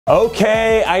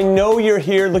Okay, I know you're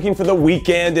here looking for the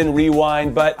weekend and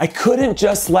rewind, but I couldn't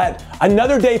just let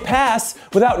another day pass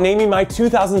without naming my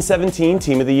 2017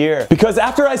 Team of the Year. Because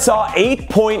after I saw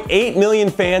 8.8 million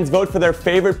fans vote for their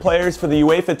favorite players for the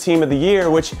UEFA Team of the Year,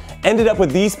 which ended up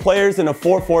with these players in a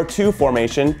 4-4-2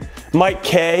 formation, Mike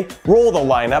K rolled the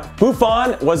lineup.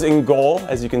 Buffon was in goal,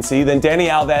 as you can see, then Dani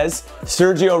Alves,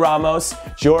 Sergio Ramos,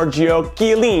 Giorgio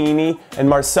Chiellini, and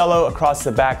Marcelo across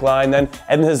the back line, then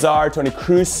Eden Hazard, Toni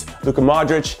Kroos, Luka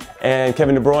Modric, and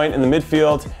Kevin De Bruyne in the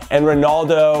midfield, and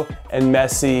Ronaldo and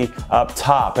Messi up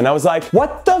top. And I was like,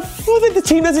 what the f***? The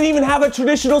team doesn't even have a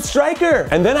traditional striker.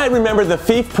 And then I remembered the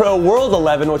FIFA Pro World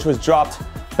 11, which was dropped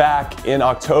back in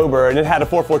October, and it had a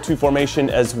 4-4-2 formation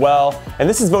as well. And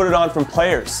this is voted on from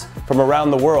players from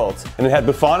around the world. And it had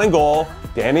Buffon in goal,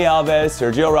 Dani Alves,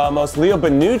 Sergio Ramos, Leo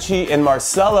Bonucci, and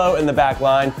Marcelo in the back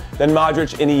line, then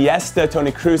Modric, Iniesta,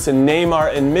 Toni Kroos, and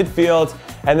Neymar in midfield,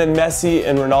 and then Messi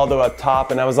and Ronaldo up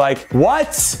top. And I was like,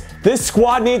 what? This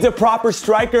squad needs a proper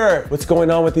striker. What's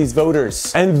going on with these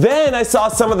voters? And then I saw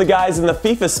some of the guys in the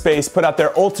FIFA space put out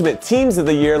their ultimate teams of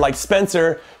the year, like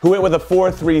Spencer, who went with a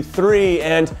 4-3-3,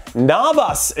 and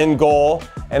Navas in goal.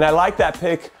 And I like that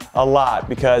pick a lot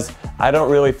because I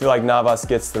don't really feel like Navas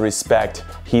gets the respect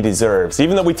he deserves.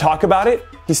 Even though we talk about it,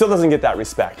 he still doesn't get that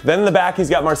respect. Then in the back, he's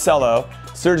got Marcelo,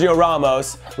 Sergio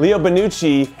Ramos, Leo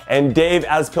Bonucci, and Dave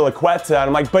Azpilicueta. And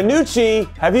I'm like, Bonucci,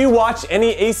 have you watched any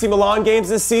AC Milan games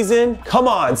this season? Come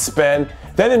on, Spen.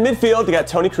 Then in midfield, you got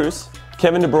Toni Kroos,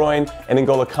 Kevin De Bruyne, and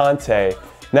N'Golo Kante.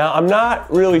 Now, I'm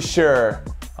not really sure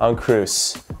on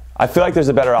Kroos. I feel like there's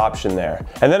a better option there.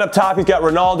 And then up top, he's got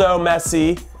Ronaldo,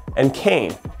 Messi, and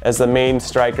Kane as the main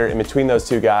striker in between those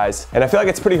two guys. And I feel like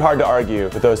it's pretty hard to argue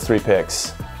with those three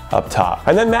picks up top.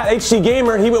 And then Matt HD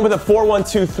Gamer, he went with a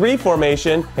 4-1-2-3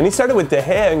 formation, and he started with De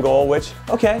Gea in goal, which,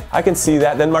 okay, I can see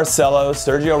that. Then Marcelo,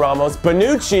 Sergio Ramos,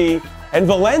 Bonucci, and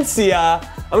Valencia.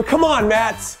 I mean, come on,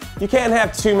 Matt. You can't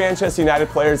have two Manchester United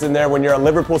players in there when you're a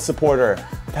Liverpool supporter.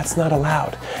 That's not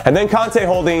allowed. And then Kante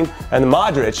holding, and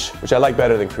Modric, which I like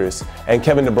better than Kroos, and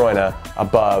Kevin De Bruyne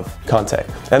above Kante.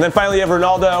 And then finally you have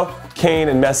Ronaldo, Kane,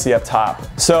 and Messi up top.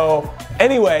 So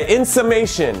anyway, in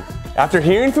summation, after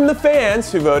hearing from the fans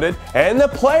who voted, and the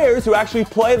players who actually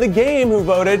play the game who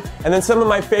voted, and then some of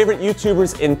my favorite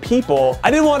YouTubers and people,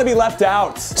 I didn't want to be left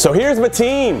out. So here's my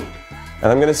team.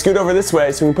 And I'm gonna scoot over this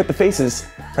way so we can put the faces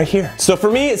right here. So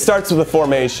for me, it starts with a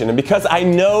formation. And because I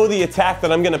know the attack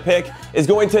that I'm gonna pick is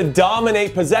going to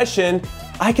dominate possession,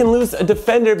 I can lose a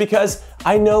defender because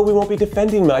I know we won't be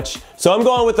defending much. So I'm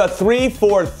going with a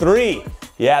 3-4-3.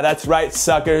 Yeah, that's right,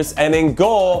 suckers. And in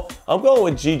goal, I'm going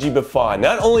with Gigi Buffon.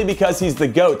 Not only because he's the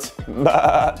GOAT,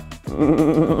 but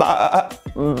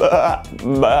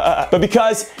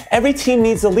because every team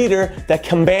needs a leader that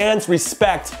commands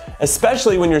respect,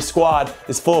 especially when your squad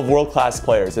is full of world-class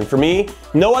players. And for me,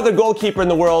 no other goalkeeper in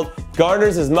the world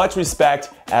garners as much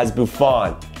respect as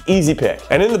Buffon. Easy pick.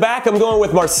 And in the back, I'm going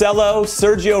with Marcelo,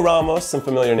 Sergio Ramos, some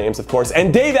familiar names, of course,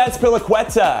 and Dave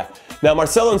Azpilicueta. Now,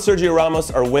 Marcelo and Sergio Ramos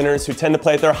are winners who tend to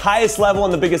play at their highest level in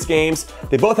the biggest games.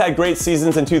 They both had great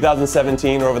seasons in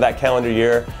 2017 or over that calendar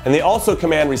year, and they also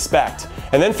command respect.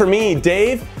 And then for me,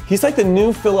 Dave, he's like the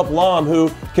new Philip Lahm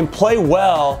who can play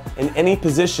well in any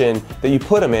position that you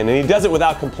put him in, and he does it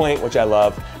without complaint, which I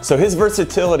love. So his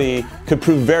versatility could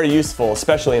prove very useful,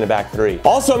 especially in a back three.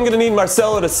 Also, I'm gonna need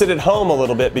Marcelo to sit at home a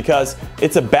little bit because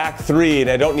it's a back three and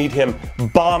I don't need him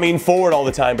bombing forward all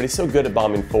the time, but he's so good at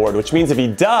bombing forward, which means if he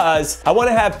does, I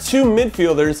wanna have two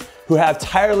midfielders who have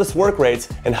tireless work rates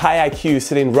and high IQ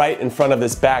sitting right in front of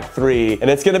this back three. And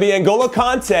it's gonna be N'Golo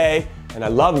Kante, and I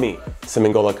love me some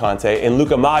N'Golo Kante, and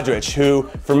Luka Modric, who,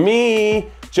 for me,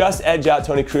 just edge out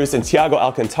Toni Kroos and Thiago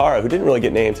Alcantara, who didn't really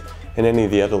get named in any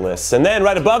of the other lists. And then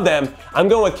right above them, I'm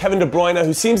going with Kevin De Bruyne,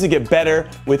 who seems to get better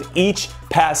with each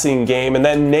passing game, and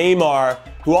then Neymar,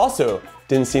 who also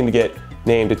didn't seem to get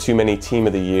named to too many Team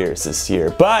of the Years this year.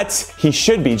 But he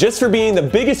should be, just for being the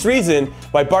biggest reason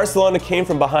why Barcelona came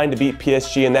from behind to beat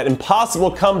PSG in that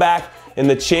impossible comeback in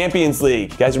the Champions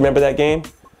League. You guys remember that game?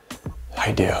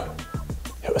 I do.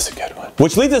 It was a good one.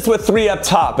 Which leads us with three up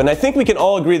top, and I think we can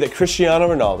all agree that Cristiano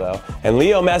Ronaldo and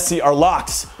Leo Messi are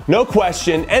locks. No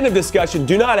question, end of discussion,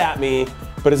 do not at me.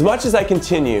 But as much as I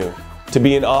continue to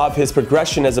be in awe of his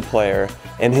progression as a player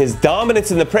and his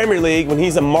dominance in the Premier League when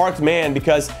he's a marked man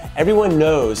because everyone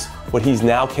knows what he's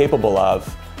now capable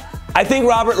of, I think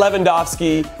Robert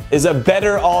Lewandowski is a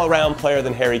better all-around player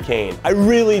than Harry Kane. I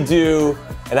really do,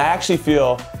 and I actually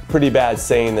feel pretty bad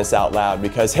saying this out loud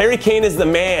because Harry Kane is the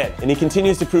man and he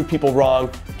continues to prove people wrong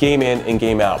game in and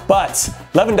game out. But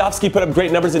Lewandowski put up great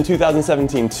numbers in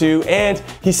 2017 too, and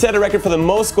he set a record for the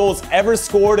most goals ever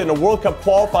scored in a World Cup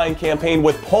qualifying campaign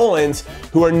with Poland,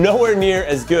 who are nowhere near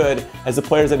as good as the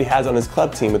players that he has on his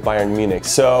club team with Bayern Munich.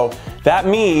 So that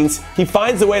means he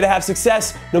finds a way to have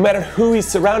success no matter who he's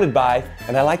surrounded by,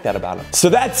 and I like that about him. So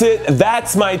that's it.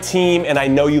 That's my team, and I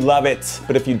know you love it.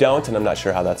 But if you don't, and I'm not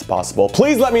sure how that's possible,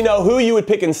 please let me know who you would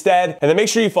pick instead, and then make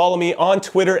sure you follow me on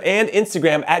Twitter and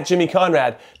Instagram at Jimmy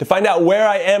Conrad to find out where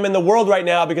I am in the world right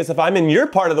now, because if I'm in your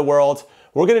part of the world,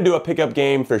 we're gonna do a pickup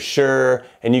game for sure,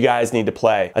 and you guys need to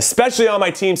play, especially on my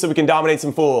team so we can dominate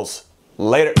some fools.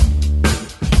 Later.